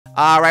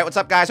All right, what's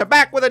up, guys? We're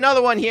back with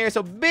another one here.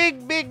 So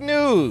big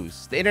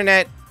news. The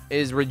internet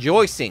is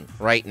rejoicing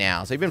right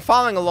now. So you've been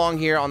following along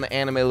here on the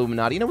Anime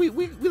Illuminati. You know,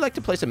 we like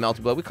to play some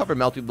Melty Blood. We cover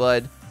Melty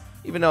Blood,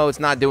 even though it's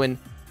not doing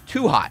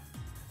too hot.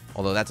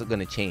 Although that's going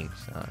to change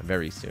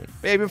very soon.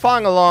 But yeah, you've been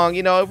following along.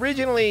 You know,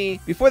 originally,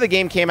 before the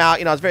game came out,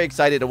 you know, I was very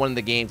excited. I wanted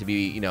the game to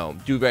be, you know,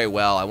 do very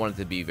well. I wanted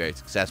it to be very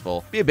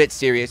successful, be a bit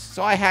serious.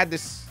 So I had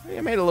this,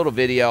 I made a little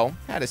video,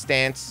 had a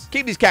stance.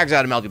 Keep these characters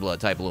out of Melty Blood,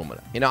 Type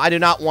Lumina. You know, I do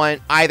not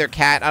want either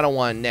cat. I don't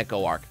want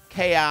Neco-Arc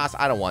Chaos.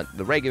 I don't want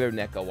the regular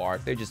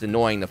Neco-Arc. They're just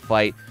annoying to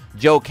fight.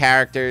 Joe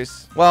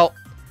characters. Well,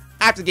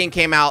 after the game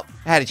came out,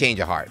 I had a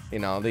change of heart. You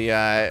know,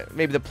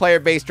 maybe the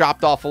player base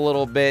dropped off a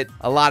little bit.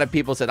 A lot of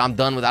people said, I'm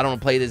done with it. I don't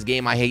want to play this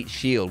game. I hate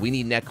Shield. We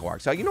need Neco-Arc.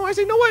 So, you know, I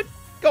said, you know what?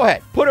 Go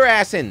ahead. Put her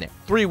ass in there.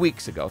 3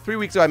 weeks ago. 3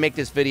 weeks ago, I make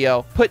this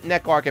video. Put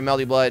Neco-Arc and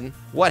Melty Blood.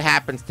 What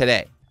happens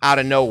today? Out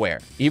of nowhere.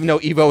 Even though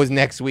Evo is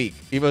next week.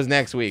 Evo's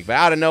next week. But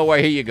out of nowhere,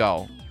 here you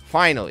go.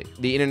 Finally,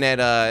 the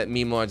internet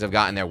meme lords have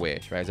gotten their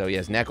wish, right? So,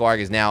 yes, Neco-Arc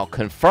is now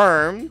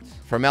confirmed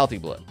for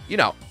Melty Blood. You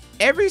know,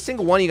 every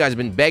single one of you guys have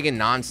been begging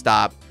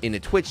nonstop in the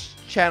Twitch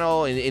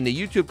channel, in the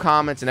YouTube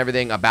comments and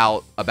everything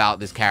about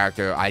this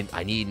character.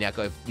 I need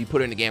Neco. If you put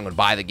her in the game, I'm going to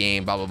buy the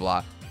game, blah, blah,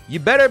 blah. You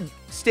better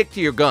stick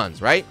to your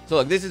guns, right? So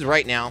look, this is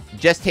right now,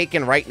 just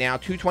taken right now,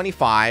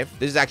 225.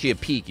 This is actually a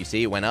peak, you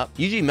see, it went up.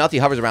 Usually Melty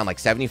hovers around like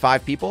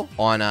 75 people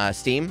on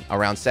Steam,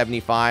 around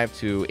 75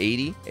 to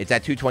 80. It's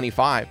at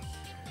 225.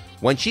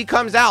 When she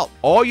comes out,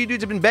 all you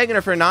dudes have been begging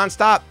her for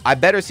nonstop. I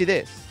better see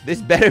this.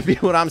 This better be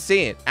what I'm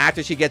seeing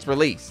after she gets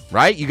released,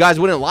 right? You guys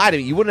wouldn't lie to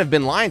me. You wouldn't have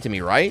been lying to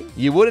me, right?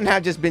 You wouldn't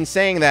have just been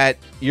saying that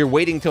you're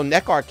waiting till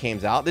Neco-Arc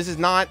comes out. This is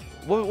not,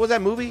 what was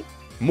that movie?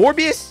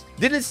 Morbius?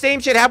 Didn't the same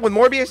shit happen with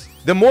Morbius?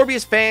 The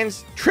Morbius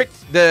fans tricked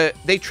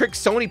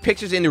Sony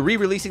Pictures into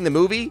re-releasing the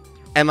movie,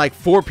 and like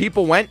 4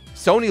 people went.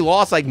 Sony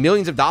lost like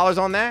millions of dollars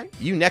on that.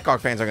 You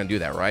Neco-Arc fans are gonna do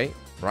that, right?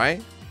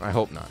 Right? I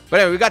hope not.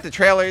 But anyway, we got the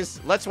trailers.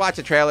 Let's watch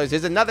the trailers.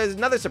 There's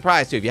another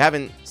surprise too. If you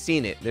haven't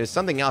seen it, there's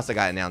something else that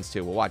got announced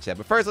too. We'll watch that.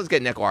 But first, let's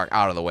get Neco-Arc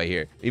out of the way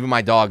here. Even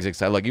my dog's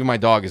excited. Look, even my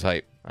dog is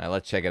hype. All right,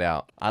 let's check it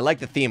out. I like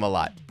the theme a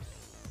lot.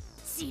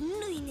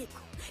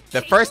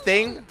 The first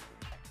thing,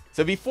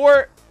 so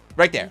before,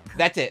 right there,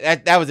 that's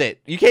it. That was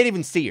it. You can't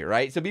even see her,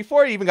 right? So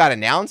before it even got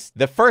announced,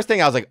 the first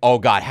thing I was like, oh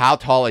God, how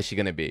tall is she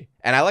gonna be?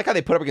 And I like how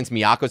they put up against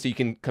Miyako so you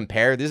can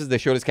compare. This is the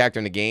shortest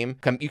character in the game.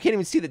 You can't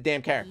even see the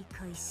damn character.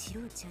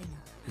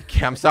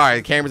 I'm sorry,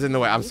 the camera's in the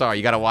way. I'm sorry,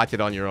 you gotta watch it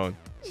on your own.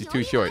 She's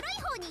too short.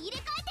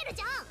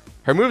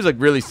 Her moves look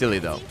really silly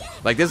though.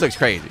 Like, this looks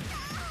crazy.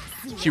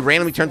 She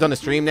randomly turns on the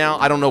stream now.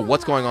 I don't know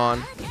what's going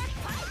on.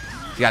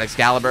 She got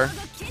Excalibur.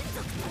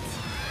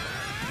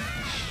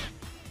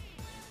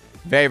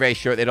 Very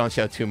short. They don't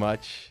show too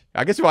much.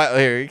 I guess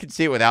here you can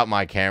see it without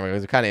my camera. It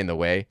was kind of in the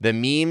way. The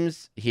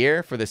memes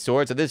here for the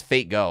sword. So this is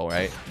Fate Go,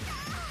 right?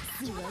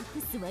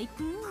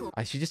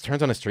 She just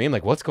turns on the stream.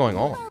 Like, what's going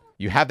on?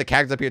 You have the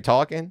characters up here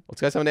talking.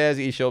 Let's get some of this.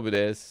 Ishobu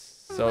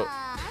this. So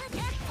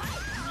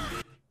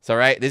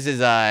right, this is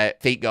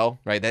Fate Go,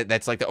 right?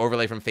 That's like the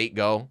overlay from Fate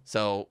Go.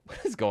 So what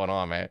is going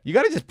on, man? You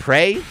gotta just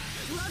pray.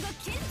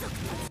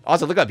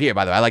 Also, look up here,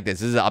 by the way. I like this.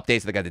 This is an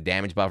update, so they got the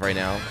damage buff right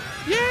now.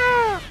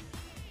 Yeah.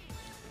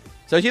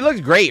 So she looks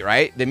great,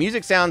 right? The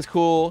music sounds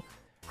cool.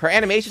 Her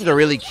animations are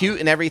really cute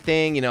and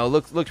everything. You know,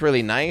 looks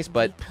really nice.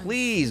 But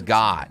please,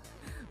 God,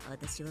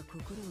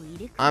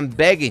 I'm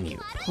begging you,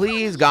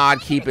 please,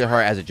 God, keep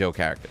her as a Joe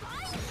character.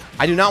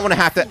 I do not want to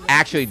have to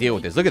actually deal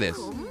with this. Look at this.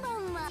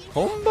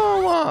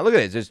 Konbanwa. Look at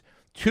this. There's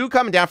 2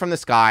 coming down from the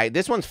sky.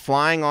 This one's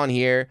flying on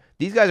here.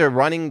 These guys are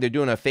running. They're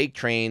doing a fake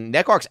train.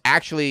 Neco-Arc's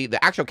actually,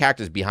 the actual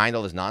character's behind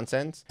all this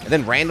nonsense. And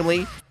then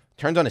randomly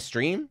turns on a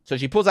stream. So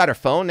she pulls out her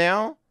phone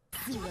now.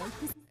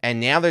 And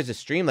now there's a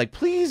stream. Like,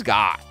 please,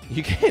 God,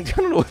 you can't,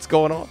 I don't know what's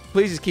going on.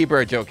 Please just keep her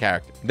a Joe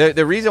character.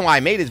 The reason why I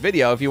made this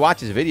video, if you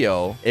watch this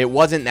video, it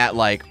wasn't that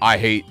like, I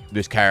hate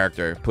this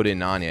character, put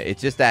in Anya.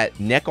 It's just that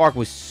Neco-Arc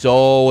was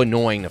so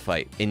annoying to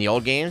fight. In the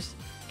old games,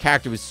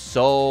 character was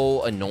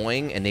so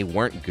annoying and they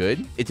weren't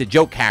good. It's a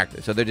Joe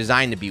character, so they're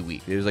designed to be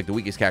weak. It was like the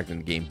weakest character in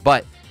the game,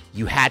 but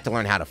you had to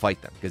learn how to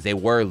fight them because they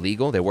were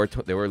legal. They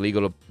were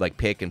legal to like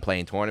pick and play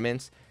in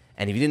tournaments.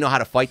 And if you didn't know how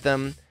to fight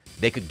them,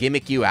 they could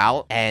gimmick you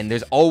out, and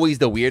there's always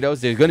the weirdos.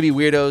 There's going to be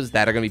weirdos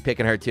that are going to be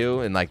picking her too,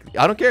 and like,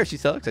 I don't care if she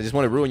sucks. I just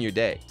want to ruin your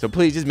day. So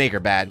please just make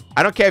her bad.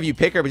 I don't care if you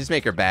pick her, but just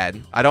make her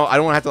bad. I don't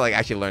want to have to like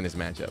actually learn this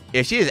matchup.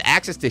 If she has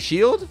access to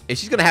shield, if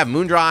she's going to have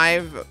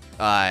Moondrive,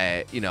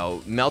 you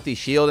know, Melty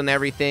shield and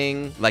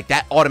everything, like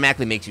that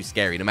automatically makes you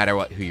scary no matter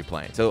who you're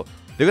playing. So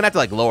they're going to have to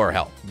like lower her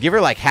health. Give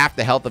her like half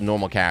the health of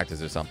normal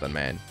characters or something,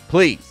 man.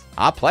 Please.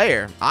 I'll play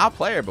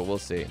her, but we'll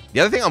see. The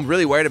other thing I'm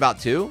really worried about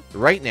too,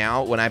 right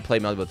now when I play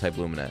Melty Blood Type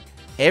Lumina,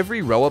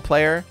 every Roa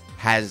player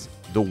has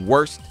the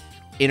worst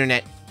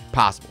internet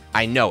possible.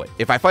 I know it.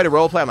 If I fight a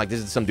Roa player, I'm like,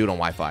 this is some dude on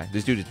Wi-Fi.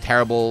 This dude is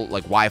terrible,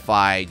 like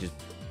Wi-Fi, just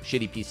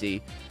shitty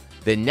PC.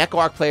 The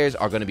Neco-Arc players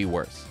are going to be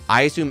worse.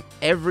 I assume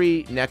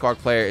every Neco-Arc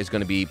player is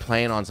going to be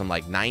playing on some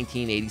like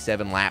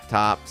 1987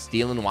 laptop,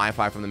 stealing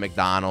Wi-Fi from the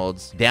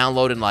McDonald's,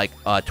 downloading like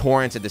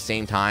torrents at the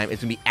same time.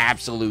 It's going to be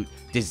absolute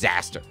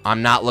disaster.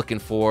 I'm not looking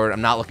forward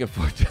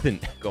to the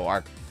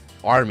Neco-Arc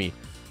army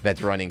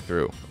that's running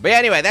through. But yeah,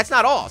 anyway, that's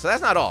not all. So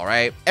that's not all,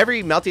 right?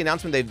 Every Melty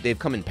announcement, they've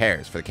come in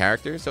pairs for the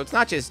characters. So it's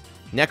not just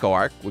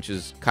Neco-Arc, which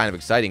is kind of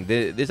exciting.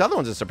 This other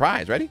one's a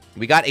surprise. Ready?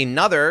 We got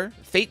another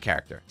Fate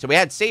character. So we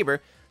had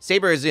Saber.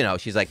 Saber is, you know,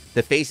 she's like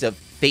the face of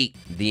Fate,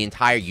 the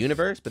entire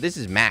universe. But this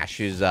is Mash.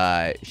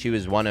 She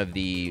was one of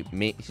the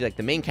main, she's like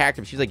the main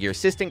character. She's like your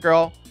assistant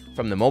girl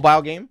from the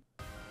mobile game.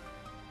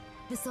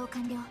 She's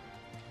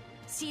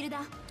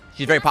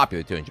very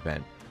popular too in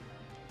Japan.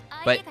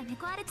 But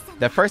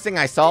the first thing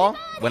I saw,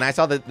 when I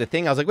saw the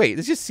thing, I was like, wait,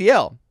 this is just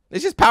CL.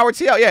 It's just powered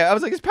CL. Yeah, I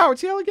was like, it's powered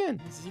CL again.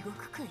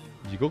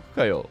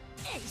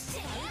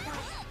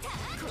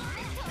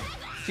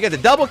 She got the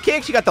double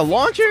kick. She got the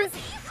launcher.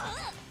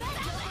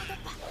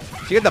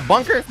 She got the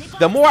bunker.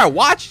 The more I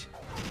watch,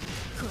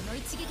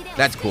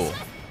 that's cool.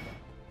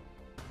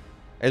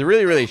 It's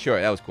really, really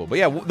short. That was cool. But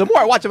yeah, the more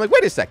I watch, I'm like,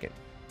 wait a second.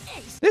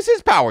 This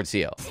is powered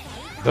CL.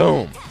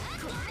 Boom.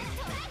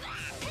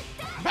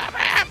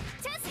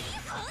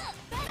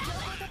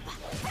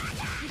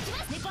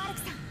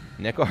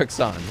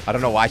 Neco-Arc-san. I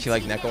don't know why she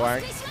likes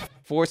Neco-Arc.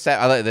 4-7.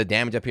 I like the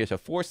damage up here. So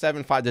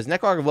 4-7-5. Does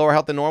Neco-Arc have lower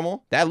health than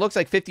normal? That looks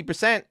like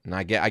 50%. And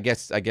I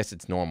guess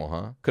it's normal,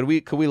 huh? Could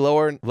we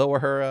lower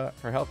her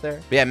health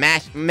there? But yeah,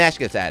 Mash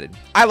gets added.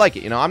 I like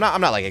it. You know, I'm not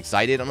like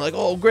excited. I'm like,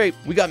 oh great,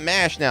 we got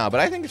Mash now. But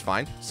I think it's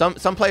fine. Some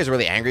players are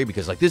really angry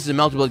because like this is a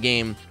Melty Blood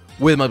game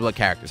with Melty Blood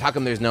characters. How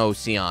come there's no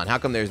Sion? How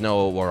come there's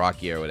no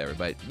Waraki or whatever?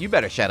 But you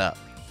better shut up.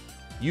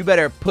 You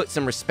better put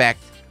some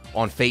respect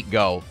on Fate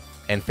Go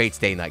and Fate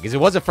Stay Night. Because it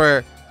wasn't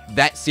for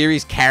that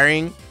series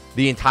carrying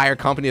the entire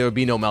company, there would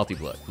be no Melty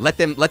Blood. Let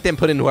them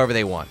put in whoever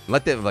they want.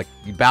 Let them like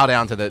bow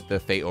down to the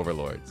Fate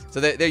overlords. So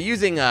they're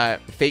using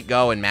Fate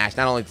Go and Mash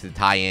not only to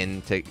tie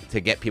in to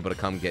get people to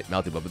come get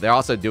Melty Blood, but they're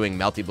also doing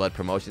Melty Blood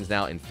promotions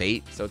now in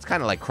Fate. So it's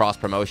kind of like cross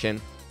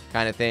promotion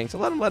kind of thing. So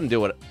let them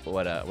do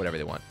whatever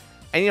they want.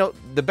 And you know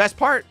the best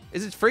part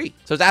is it's free.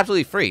 So it's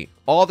absolutely free.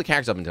 All the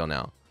characters up until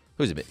now.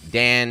 Who's a bit?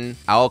 Dan,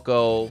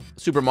 Aoko,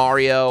 Super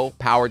Mario,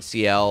 Powered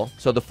CL.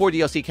 So the 4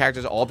 DLC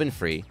characters have all been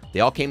free. They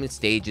all came in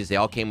stages. They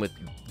all came with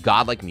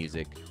godlike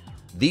music.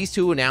 These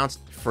 2 announced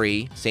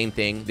free. Same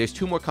thing. There's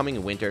 2 more coming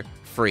in winter.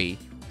 Free.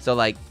 So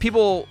like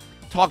people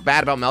talk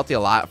bad about Melty a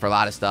lot for a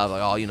lot of stuff.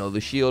 Like, oh, you know,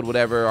 the shield,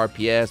 whatever,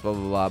 RPS, blah,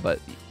 blah, blah. But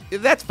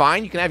that's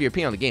fine. You can have your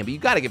opinion on the game. But you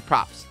got to give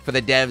props for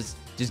the devs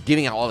just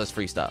giving out all this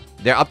free stuff.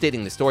 They're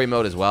updating the story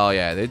mode as well.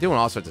 Yeah, they're doing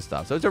all sorts of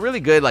stuff. So it's a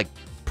really good like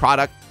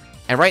product.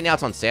 And right now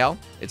it's on sale.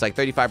 It's like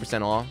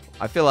 35% off.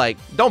 I feel like,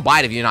 don't buy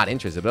it if you're not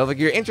interested. But if like,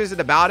 you're interested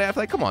about it, I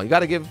feel like, come on, you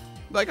got to give,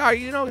 like, all right,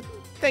 you know,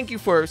 thank you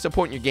for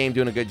supporting your game,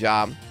 doing a good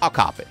job. I'll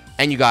cop it.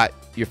 And you got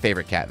your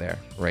favorite cat there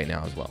right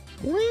now as well.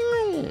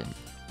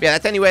 Yeah,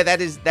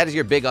 that is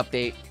your big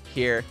update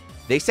here.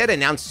 They said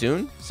announce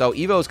soon. So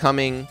Evo's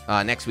coming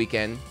next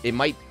weekend. They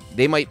might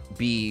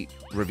be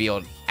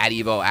revealed at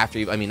Evo, after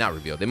Evo. I mean, not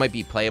revealed. They might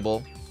be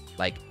playable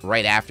like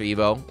right after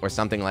Evo or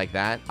something like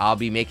that. I'll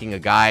be making a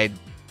guide.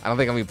 I don't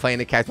think I'm gonna be playing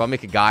the cats, but I'll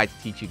make a guide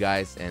to teach you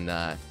guys. And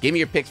give me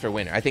your picks for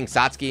winner. I think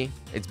Satsuki.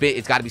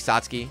 It's got to be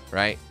Satsuki,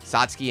 right?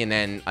 Satsuki and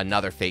then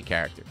another Fate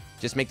character.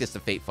 Just make this the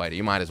Fate fighter.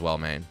 You might as well,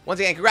 man.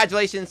 Once again,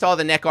 congratulations to all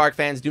the Neco-Arc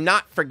fans. Do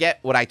not forget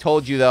what I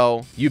told you,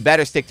 though. You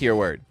better stick to your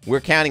word. We're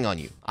counting on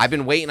you. I've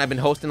been waiting. I've been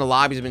hosting the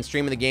lobbies. I've been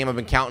streaming the game. I've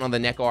been counting on the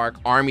Neco-Arc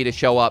army to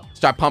show up.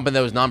 Start pumping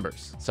those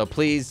numbers. So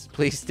please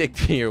stick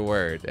to your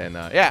word. And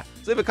yeah,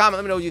 so leave a comment.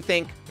 Let me know what you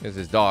think. There's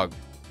this dog.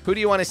 Who do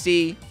you want to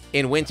see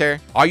in winter?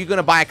 Are you going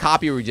to buy a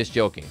copy or are you just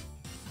joking?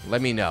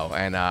 Let me know.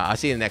 And I'll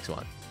see you in the next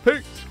one.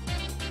 Peace.